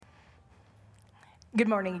Good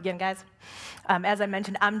morning again, guys. As I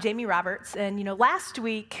mentioned, I'm Jamie Roberts, and last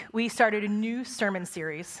week we started a new sermon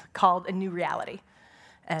series called A New Reality.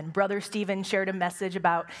 And Brother Stephen shared a message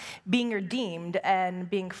about being redeemed and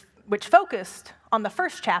which focused on the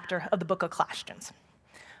first chapter of the book of Colossians.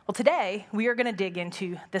 Well, today we are going to dig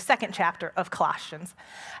into the second chapter of Colossians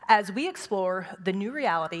as we explore the new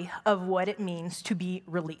reality of what it means to be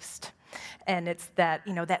released. And it's that,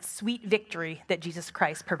 that sweet victory that Jesus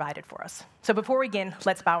Christ provided for us. So before we begin,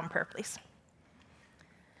 let's bow in prayer, please.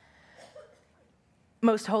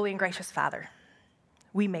 Most holy and gracious Father,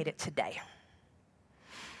 we made it today.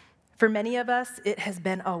 For many of us, it has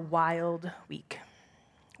been a wild week.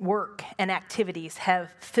 Work and activities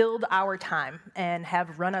have filled our time and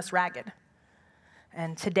have run us ragged.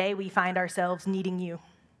 And today we find ourselves needing you,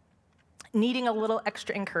 needing a little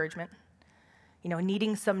extra encouragement,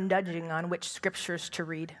 needing some nudging on which scriptures to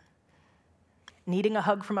read, needing a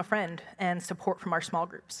hug from a friend and support from our small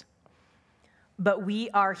groups. But we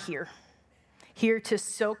are here to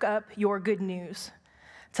soak up your good news,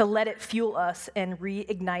 to let it fuel us and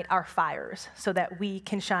reignite our fires so that we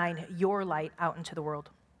can shine your light out into the world.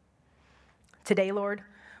 Today, Lord,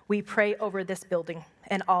 we pray over this building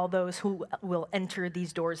and all those who will enter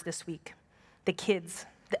these doors this week, the kids,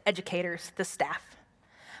 the educators, the staff.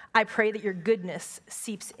 I pray that your goodness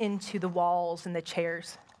seeps into the walls and the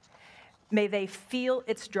chairs. May they feel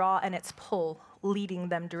its draw and its pull, leading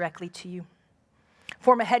them directly to you.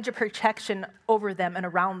 Form a hedge of protection over them and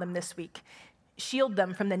around them this week. Shield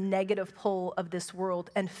them from the negative pull of this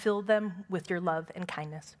world and fill them with your love and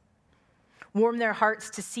kindness. Warm their hearts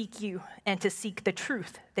to seek you and to seek the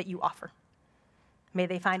truth that you offer. May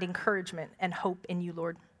they find encouragement and hope in you,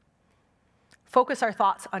 Lord. Focus our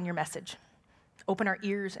thoughts on your message. Open our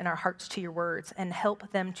ears and our hearts to your words and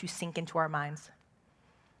help them to sink into our minds.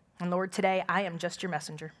 And Lord, today I am just your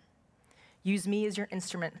messenger. Use me as your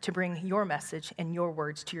instrument to bring your message and your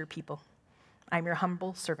words to your people. I'm your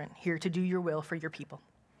humble servant here to do your will for your people.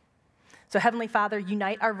 So Heavenly Father,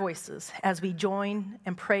 unite our voices as we join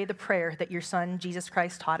and pray the prayer that your Son, Jesus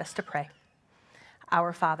Christ, taught us to pray.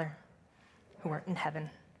 Our Father, who art in heaven,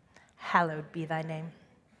 hallowed be thy name.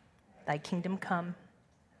 Thy kingdom come,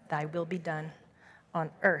 thy will be done, on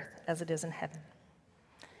earth as it is in heaven.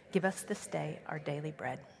 Give us this day our daily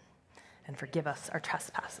bread, and forgive us our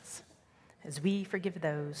trespasses, as we forgive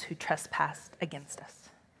those who trespass against us.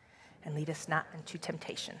 And lead us not into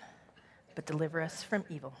temptation, but deliver us from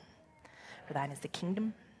evil. For thine is the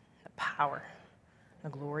kingdom, the power,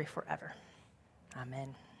 and the glory forever.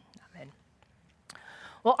 Amen. Amen.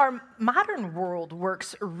 Well, our modern world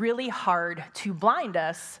works really hard to blind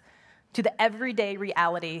us to the everyday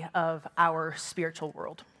reality of our spiritual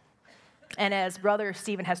world. And as Brother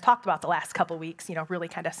Stephen has talked about the last couple weeks, really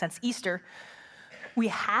kind of since Easter, we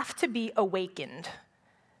have to be awakened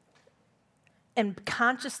and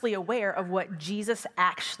consciously aware of what Jesus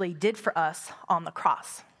actually did for us on the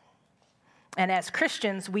cross. And as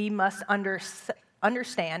Christians, we must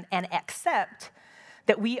understand and accept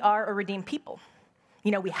that we are a redeemed people.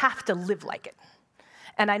 We have to live like it.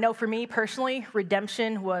 And I know for me personally,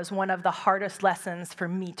 redemption was one of the hardest lessons for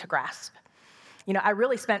me to grasp. I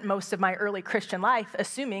really spent most of my early Christian life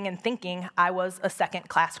assuming and thinking I was a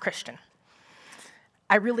second-class Christian.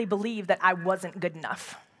 I really believed that I wasn't good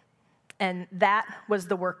enough. And that was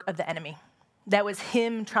the work of the enemy. That was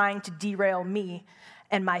him trying to derail me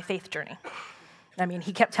and my faith journey.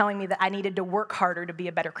 He kept telling me that I needed to work harder to be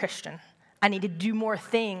a better Christian. I needed to do more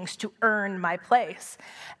things to earn my place.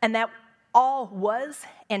 And that all was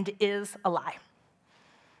and is a lie.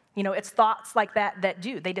 It's thoughts like that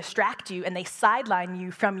they distract you and they sideline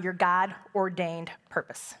you from your God-ordained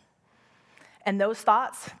purpose. And those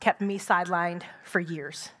thoughts kept me sidelined for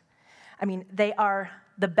years. They are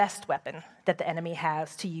the best weapon that the enemy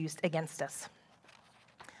has to use against us.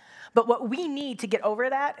 But what we need to get over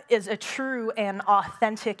that is a true and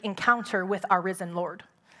authentic encounter with our risen Lord.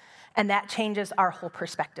 And that changes our whole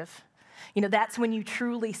perspective. That's when you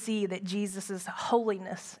truly see that Jesus'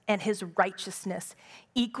 holiness and his righteousness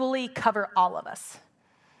equally cover all of us.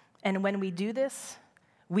 And when we do this,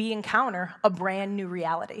 we encounter a brand new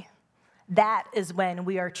reality. That is when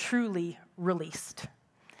we are truly released.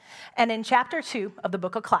 And in chapter 2 of the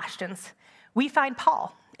book of Colossians, we find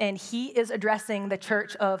Paul, and he is addressing the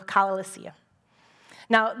church of Colossae.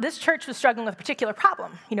 Now, this church was struggling with a particular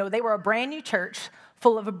problem. They were a brand new church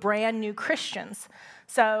full of brand new Christians,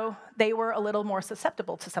 so they were a little more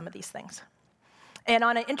susceptible to some of these things. And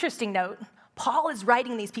on an interesting note, Paul is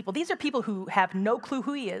writing these people. These are people who have no clue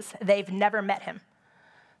who he is. They've never met him.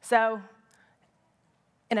 So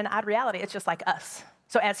in an odd reality, it's just like us.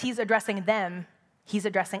 So as he's addressing them, he's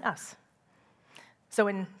addressing us. So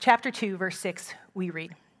in chapter 2, verse 6, we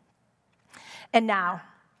read, "And now,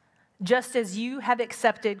 just as you have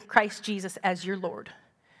accepted Christ Jesus as your Lord,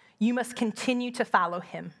 you must continue to follow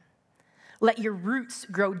him. Let your roots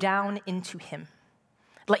grow down into him.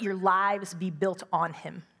 Let your lives be built on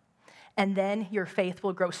him. And then your faith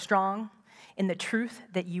will grow strong in the truth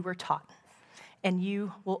that you were taught, and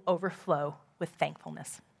you will overflow with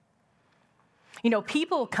thankfulness." You know,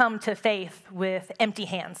 people come to faith with empty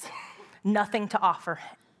hands, nothing to offer,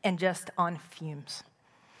 and just on fumes.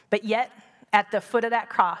 But yet, at the foot of that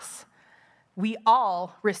cross, we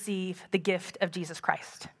all receive the gift of Jesus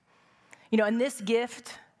Christ. You know, and this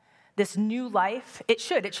gift, this new life, it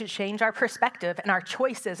should change our perspective and our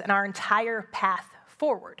choices and our entire path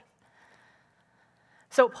forward.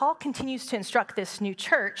 So Paul continues to instruct this new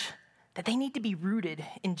church that they need to be rooted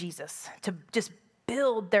in Jesus, to just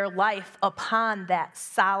build their life upon that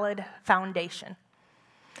solid foundation.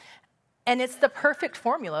 And it's the perfect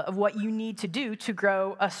formula of what you need to do to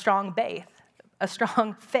grow a strong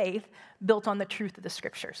faith built on the truth of the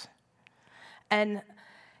scriptures. And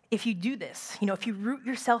if you do this, you know, if you root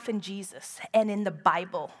yourself in Jesus and in the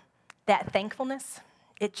Bible, that thankfulness,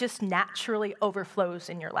 it just naturally overflows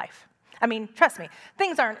in your life. I mean, trust me,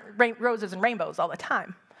 things aren't roses and rainbows all the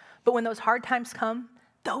time. But when those hard times come,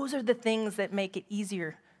 those are the things that make it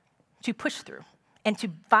easier to push through and to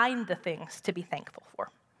find the things to be thankful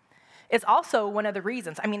for. It's also one of the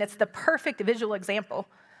reasons, it's the perfect visual example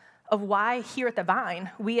of why here at the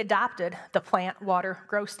Vine, we adopted the plant, water,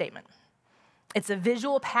 grow statement. It's a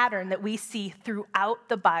visual pattern that we see throughout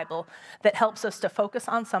the Bible that helps us to focus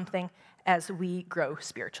on something as we grow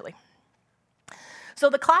spiritually. So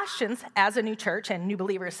the Colossians, as a new church and new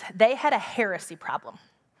believers, they had a heresy problem.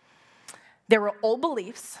 There were old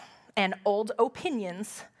beliefs and old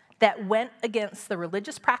opinions that went against the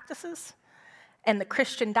religious practices and the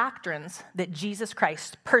Christian doctrines that Jesus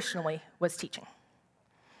Christ personally was teaching.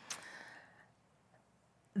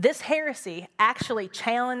 This heresy actually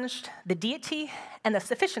challenged the deity and the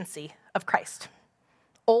sufficiency of Christ.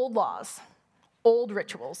 Old laws, old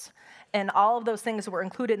rituals, and all of those things that were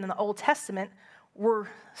included in the Old Testament were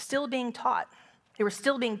still being taught. They were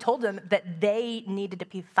still being told them that they needed to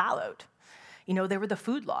be followed. You know, there were the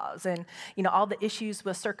food laws and, all the issues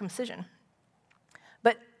with circumcision.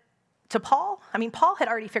 But to Paul, Paul had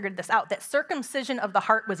already figured this out, that circumcision of the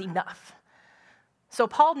heart was enough. So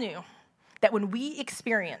Paul knew that when we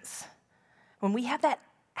have that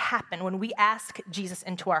happen, when we ask Jesus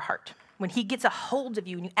into our heart, when he gets a hold of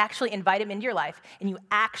you and you actually invite him into your life and you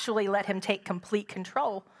actually let him take complete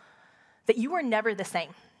control, that you are never the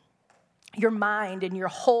same. Your mind and your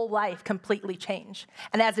whole life completely change.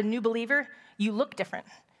 And as a new believer, you look different.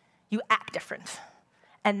 You act different.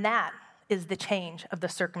 And that is the change of the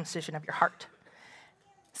circumcision of your heart.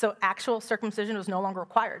 So actual circumcision was no longer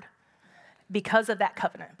required because of that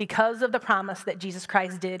covenant, because of the promise that Jesus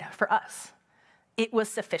Christ did for us. It was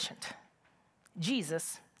sufficient.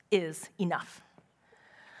 Jesus is enough.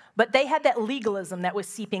 But they had that legalism that was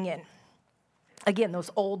seeping in. Again, those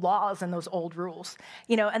old laws and those old rules,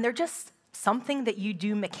 and they're just something that you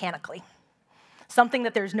do mechanically, something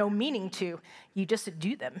that there's no meaning to. You just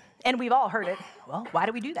do them. And we've all heard it. Well, why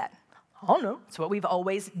do we do that? Oh, no, it's what we've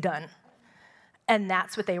always done. And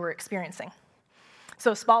that's what they were experiencing.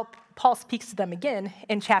 So Paul speaks to them again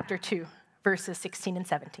in chapter 2, verses 16 and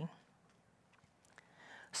 17.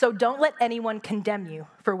 "So don't let anyone condemn you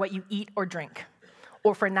for what you eat or drink,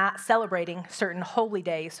 or for not celebrating certain holy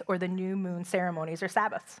days or the new moon ceremonies or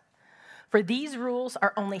Sabbaths. For these rules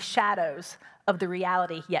are only shadows of the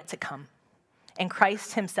reality yet to come. And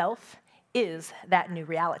Christ himself is that new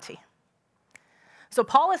reality." So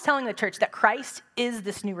Paul is telling the church that Christ is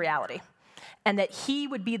this new reality and that he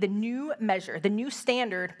would be the new measure, the new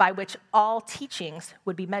standard by which all teachings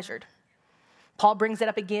would be measured. Paul brings it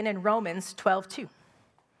up again in Romans 12:2.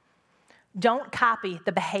 "Don't copy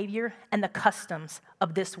the behavior and the customs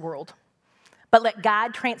of this world, but let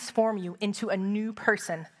God transform you into a new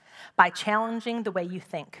person by challenging the way you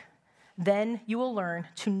think. Then you will learn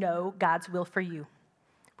to know God's will for you,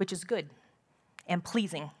 which is good and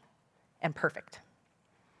pleasing and perfect."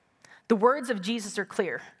 The words of Jesus are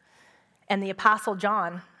clear, and the Apostle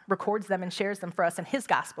John records them and shares them for us in his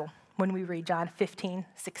gospel when we read John 15,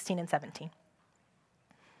 16, and 17.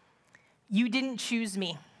 "You didn't choose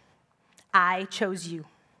me. I chose you.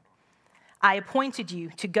 I appointed you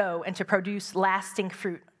to go and to produce lasting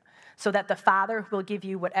fruit so that the Father will give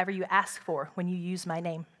you whatever you ask for when you use my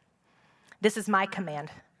name. This is my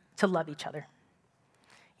command, to love each other."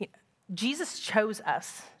 Jesus chose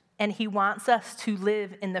us, and he wants us to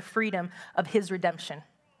live in the freedom of his redemption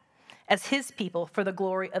as his people for the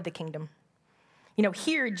glory of the kingdom.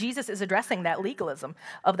 Here Jesus is addressing that legalism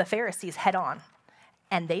of the Pharisees head on,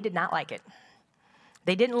 and they did not like it.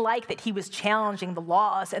 They didn't like that he was challenging the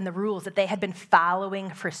laws and the rules that they had been following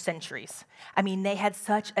for centuries. They had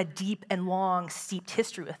such a deep and long, steeped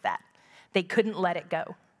history with that. They couldn't let it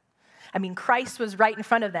go. Christ was right in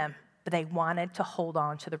front of them, but they wanted to hold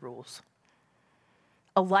on to the rules.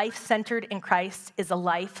 A life centered in Christ is a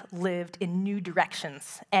life lived in new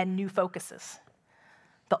directions and new focuses.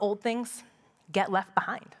 The old things get left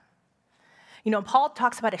behind. Paul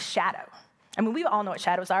talks about a shadow. We all know what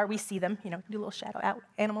shadows are. We see them, do little shadow out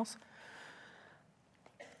animals.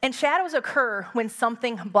 And shadows occur when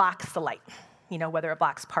something blocks the light, whether it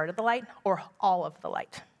blocks part of the light or all of the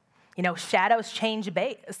light. Shadows change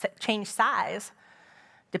size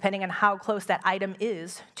depending on how close that item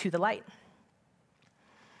is to the light.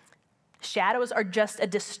 Shadows are just a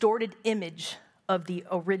distorted image of the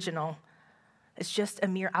original. It's just a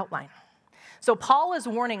mere outline. So Paul is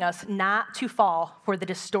warning us not to fall for the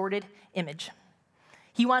distorted image.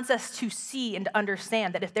 He wants us to see and to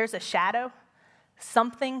understand that if there's a shadow,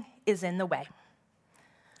 something is in the way.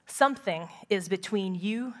 Something is between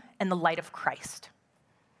you and the light of Christ.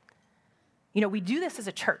 We do this as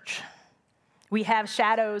a church. We have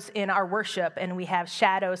shadows in our worship, and we have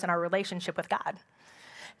shadows in our relationship with God.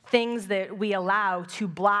 Things that we allow to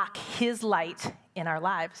block his light in our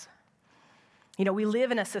lives. We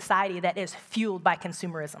live in a society that is fueled by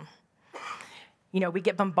consumerism. We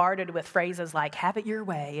get bombarded with phrases like, have it your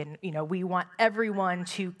way, and, we want everyone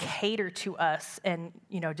to cater to us and,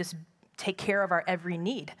 just take care of our every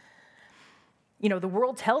need. The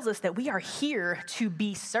world tells us that we are here to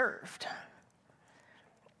be served.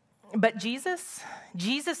 But Jesus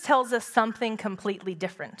tells us something completely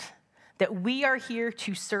different, that we are here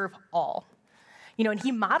to serve all. And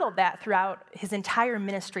he modeled that throughout his entire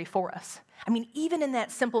ministry for us. Even in that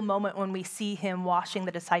simple moment when we see him washing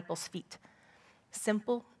the disciples' feet.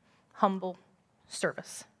 Simple, humble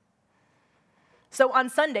service. So on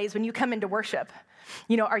Sundays, when you come into worship,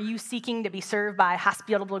 are you seeking to be served by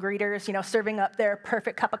hospitable greeters, serving up their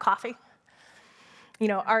perfect cup of coffee?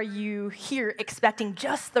 Are you here expecting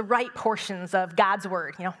just the right portions of God's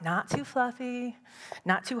word? Not too fluffy,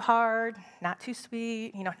 not too hard, not too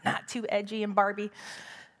sweet, not too edgy and Barbie.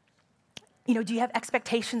 Do you have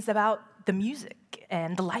expectations about the music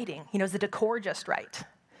and the lighting? Is the decor just right?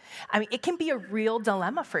 It can be a real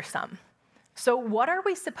dilemma for some. So what are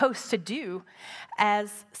we supposed to do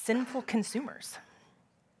as sinful consumers?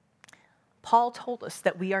 Paul told us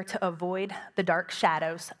that we are to avoid the dark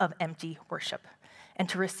shadows of empty worship and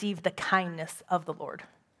to receive the kindness of the Lord.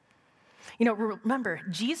 Remember,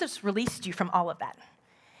 Jesus released you from all of that.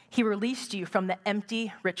 He released you from the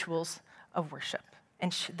empty rituals of worship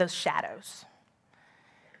and those shadows.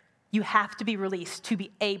 You have to be released to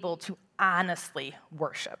be able to honestly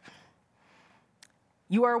worship.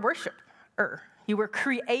 You are a worshiper. You were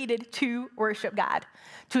created to worship God,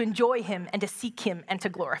 to enjoy him and to seek him and to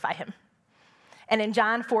glorify him. And in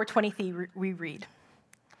John 4:23, we read,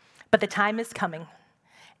 "But the time is coming.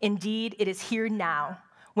 Indeed, it is here now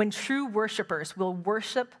when true worshipers will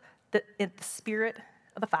worship in the Spirit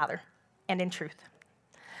of the Father and in truth.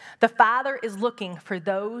 The Father is looking for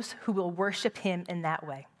those who will worship him in that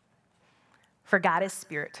way. For God is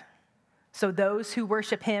spirit, so those who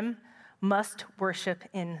worship him must worship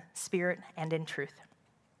in spirit and in truth."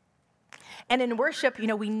 And in worship,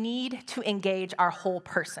 we need to engage our whole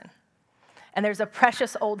person. And there's a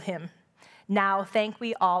precious old hymn, "Now Thank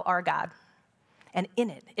We All Our God." And in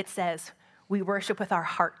it, it says, we worship with our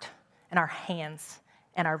heart and our hands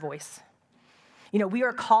and our voice. We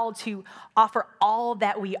are called to offer all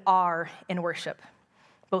that we are in worship,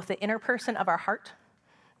 both the inner person of our heart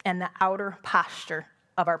and the outer posture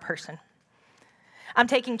of our person. I'm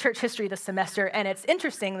taking church history this semester, and it's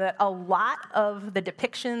interesting that a lot of the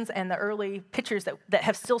depictions and the early pictures that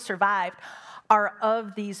have still survived are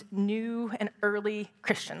of these new and early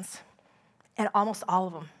Christians. And almost all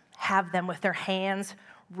of them have them with their hands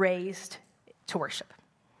raised to worship.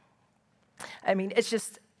 It's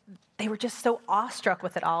just, they were just so awestruck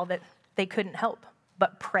with it all that they couldn't help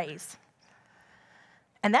but praise.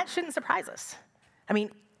 And that shouldn't surprise us.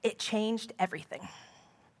 It changed everything.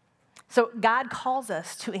 So God calls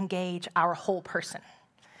us to engage our whole person,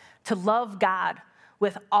 to love God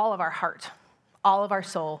with all of our heart, all of our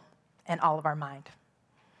soul, and all of our mind.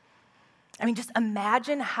 Just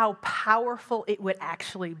imagine how powerful it would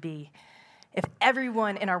actually be if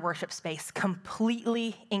everyone in our worship space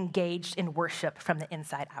completely engaged in worship from the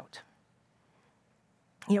inside out.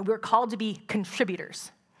 We're called to be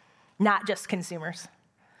contributors, not just consumers.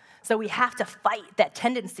 So we have to fight that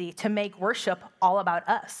tendency to make worship all about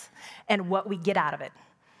us and what we get out of it.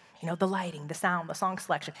 You know, the lighting, the sound, the song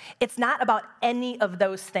selection. It's not about any of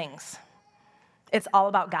those things. It's all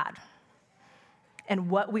about God and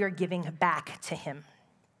what we are giving back to him.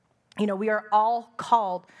 You know, we are all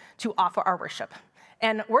called to offer our worship.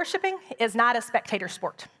 And worshiping is not a spectator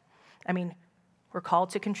sport. I mean, we're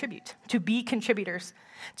called to contribute, to be contributors,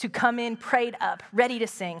 to come in prayed up, ready to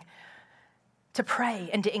sing, to pray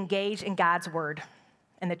and to engage in God's word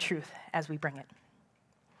and the truth as we bring it.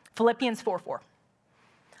 Philippians 4:4.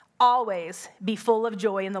 Always be full of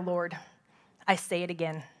joy in the Lord. I say it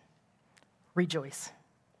again, rejoice.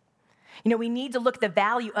 You know, we need to look at the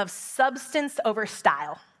value of substance over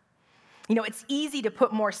style. You know, it's easy to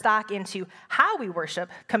put more stock into how we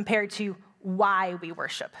worship compared to why we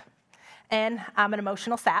worship. And I'm an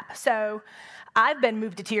emotional sap, so I've been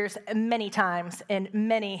moved to tears many times in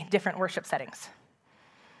many different worship settings.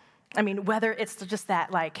 I mean, whether it's just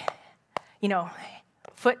that, like, you know,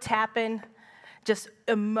 foot tapping, just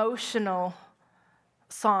emotional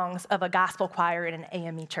songs of a gospel choir in an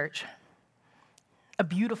AME church, a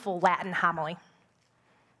beautiful Latin homily.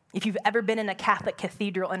 If you've ever been in a Catholic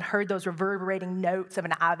cathedral and heard those reverberating notes of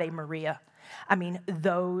an Ave Maria, I mean,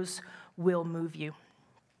 those will move you.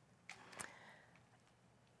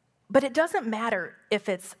 But it doesn't matter if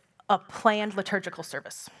it's a planned liturgical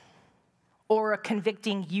service or a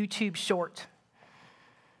convicting YouTube short.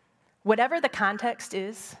 Whatever the context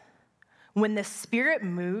is, when the Spirit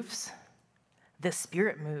moves,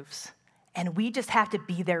 and we just have to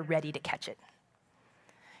be there ready to catch it.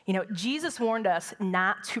 You know, Jesus warned us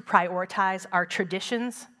not to prioritize our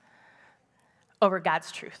traditions over God's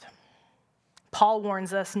truth. Paul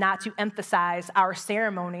warns us not to emphasize our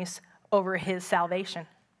ceremonies over his salvation.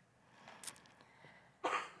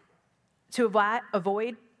 To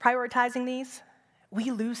avoid prioritizing these, we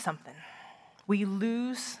lose something. We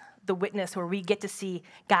lose the witness where we get to see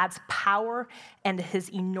God's power and his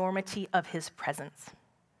enormity of his presence.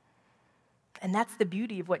 And that's the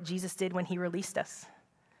beauty of what Jesus did when he released us.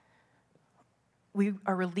 We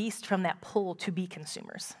are released from that pull to be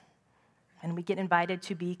consumers. And we get invited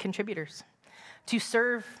to be contributors, to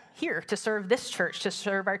serve here, to serve this church, to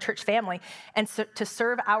serve our church family, and to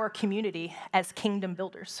serve our community as kingdom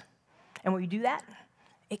builders. And when we do that,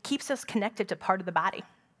 it keeps us connected to part of the body.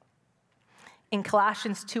 In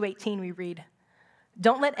Colossians 2:18, we read,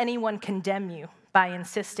 "Don't let anyone condemn you by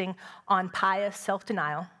insisting on pious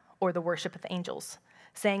self-denial or the worship of angels,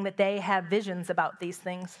 saying that they have visions about these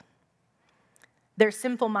things. Their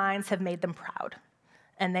sinful minds have made them proud,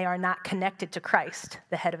 and they are not connected to Christ,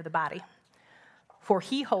 the head of the body. For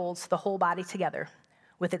he holds the whole body together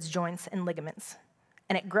with its joints and ligaments,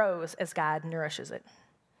 and it grows as God nourishes it."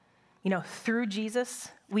 You know, through Jesus,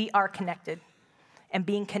 we are connected. And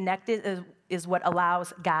being connected is what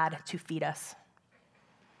allows God to feed us.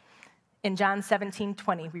 In John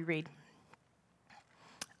 17:20, we read,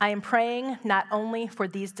 "I am praying not only for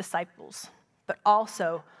these disciples, but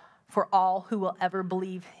also for all who will ever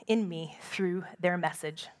believe in me through their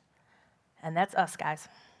message." And that's us, guys.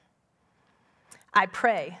 "I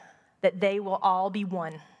pray that they will all be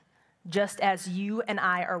one, just as you and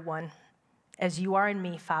I are one, as you are in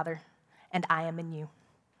me, Father, and I am in you.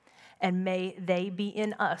 And may they be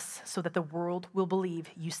in us so that the world will believe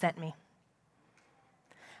you sent me.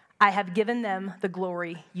 I have given them the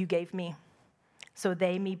glory you gave me, so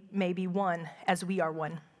they may be one as we are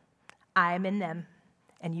one. I am in them,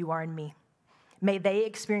 and you are in me. May they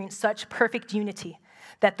experience such perfect unity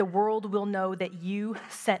that the world will know that you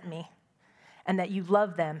sent me and that you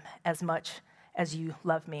love them as much as you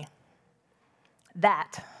love me."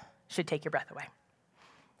 That should take your breath away.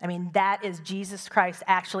 I mean, that is Jesus Christ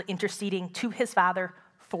actually interceding to his Father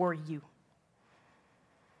for you.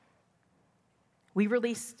 We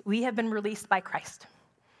have been released by Christ.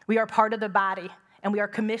 We are part of the body, and we are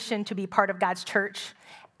commissioned to be part of God's church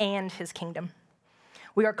and his kingdom.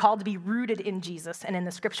 We are called to be rooted in Jesus and in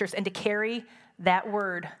the scriptures and to carry that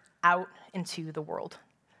word out into the world.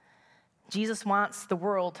 Jesus wants the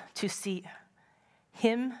world to see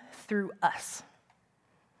him through us.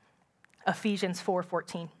 Ephesians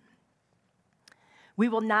 4:14. "We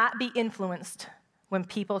will not be influenced when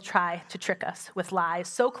people try to trick us with lies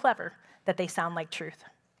so clever that they sound like truth.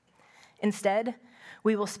 Instead,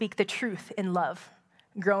 we will speak the truth in love,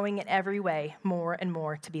 growing in every way more and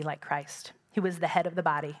more to be like Christ, who is the head of the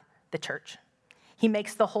body, the church. He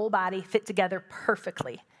makes the whole body fit together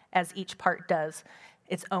perfectly as each part does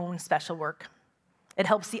its own special work. It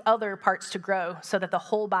helps the other parts to grow so that the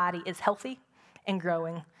whole body is healthy and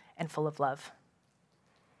growing and full of love."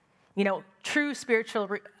 You know, true spiritual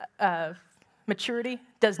maturity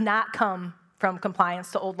does not come from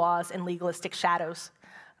compliance to old laws and legalistic shadows,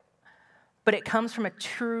 but it comes from a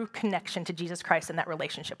true connection to Jesus Christ and that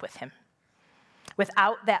relationship with him.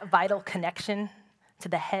 Without that vital connection to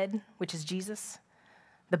the head, which is Jesus,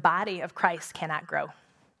 the body of Christ cannot grow.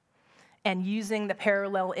 And using the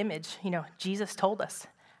parallel image, Jesus told us,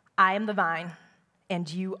 I am the vine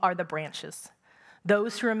and you are the branches.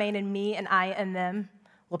 Those who remain in me and I in them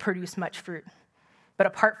will produce much fruit. But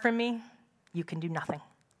apart from me, you can do nothing.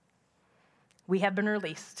 We have been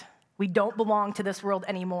released. We don't belong to this world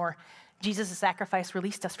anymore. Jesus' sacrifice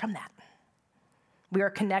released us from that. We are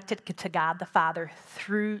connected to God the Father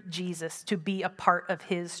through Jesus to be a part of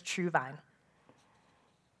his true vine.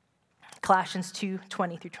 Colossians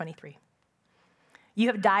 2:20-23. You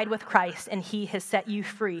have died with Christ, and he has set you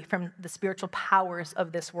free from the spiritual powers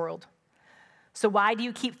of this world. So why do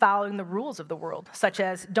you keep following the rules of the world, such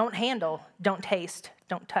as don't handle, don't taste,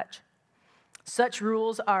 don't touch? Such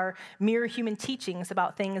rules are mere human teachings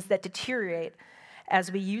about things that deteriorate as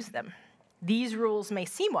we use them. These rules may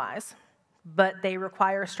seem wise, but they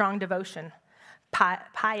require strong devotion,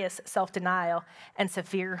 pious self-denial, and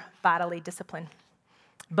severe bodily discipline.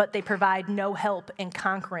 But they provide no help in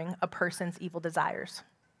conquering a person's evil desires.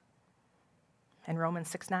 And Romans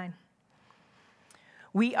 6:9.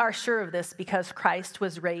 We are sure of this because Christ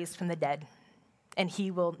was raised from the dead, and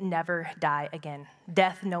he will never die again.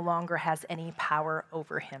 Death no longer has any power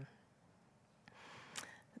over him.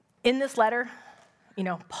 In this letter,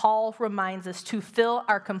 Paul reminds us to fill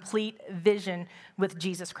our complete vision with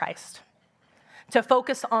Jesus Christ, to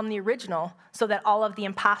focus on the original so that all of the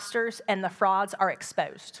imposters and the frauds are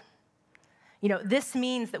exposed. This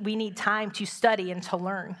means that we need time to study and to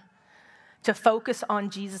learn, to focus on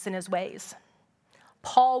Jesus and his ways.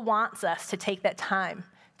 Paul wants us to take that time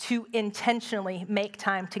to intentionally make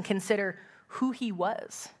time to consider who he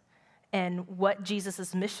was and what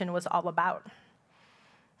Jesus' mission was all about.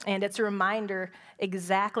 And it's a reminder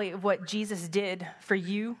exactly of what Jesus did for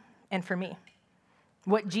you and for me.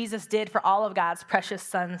 What Jesus did for all of God's precious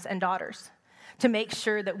sons and daughters to make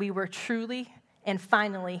sure that we were truly and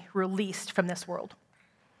finally released from this world.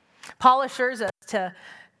 Paul assures us that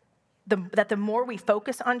the more we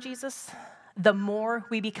focus on Jesus, the more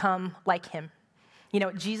we become like him.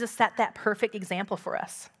 Jesus set that perfect example for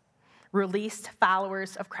us. Released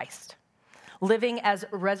followers of Christ, living as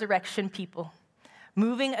resurrection people,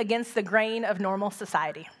 moving against the grain of normal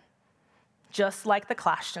society. Just like the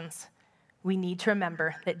Colossians, we need to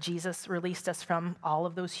remember that Jesus released us from all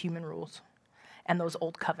of those human rules and those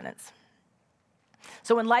old covenants.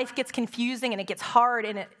 So when life gets confusing and it gets hard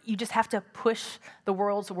and you just have to push the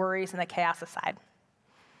world's worries and the chaos aside.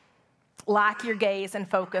 Lock your gaze and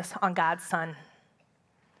focus on God's Son.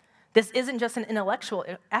 This isn't just an intellectual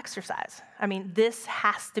exercise. This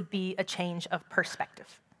has to be a change of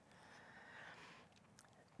perspective.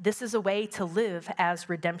 This is a way to live as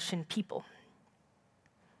redemption people.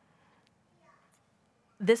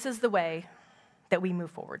 This is the way that we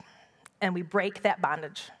move forward and we break that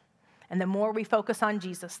bondage. And the more we focus on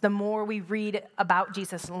Jesus, the more we read about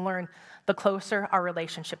Jesus and learn, the closer our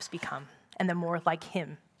relationships become and the more like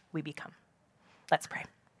him we become. Let's pray.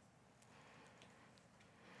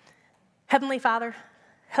 Heavenly Father,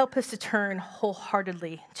 help us to turn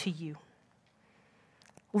wholeheartedly to you.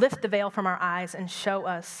 Lift the veil from our eyes and show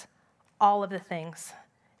us all of the things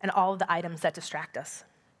and all of the items that distract us.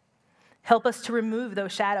 Help us to remove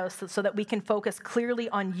those shadows so that we can focus clearly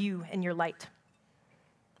on you and your light.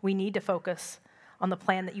 We need to focus on the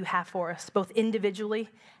plan that you have for us, both individually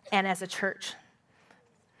and as a church.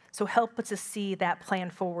 So help us to see that plan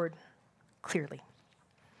forward clearly.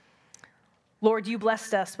 Lord, you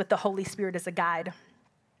blessed us with the Holy Spirit as a guide.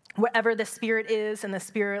 Wherever the Spirit is and the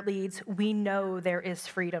Spirit leads, we know there is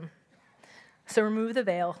freedom. So remove the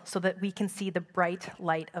veil so that we can see the bright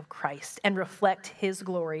light of Christ and reflect his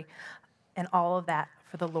glory and all of that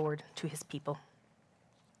for the Lord to his people.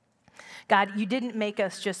 God, you didn't make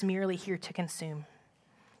us just merely here to consume.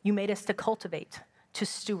 You made us to cultivate, to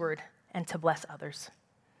steward, and to bless others.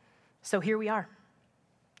 So here we are.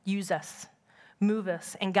 Use us, move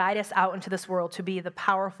us, and guide us out into this world to be the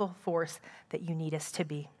powerful force that you need us to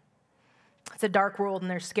be. It's a dark world and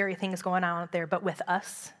there's scary things going on out there, but with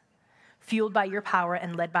us, fueled by your power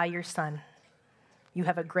and led by your Son, you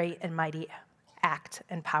have a great and mighty act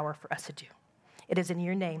and power for us to do. It is in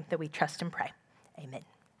your name that we trust and pray. Amen.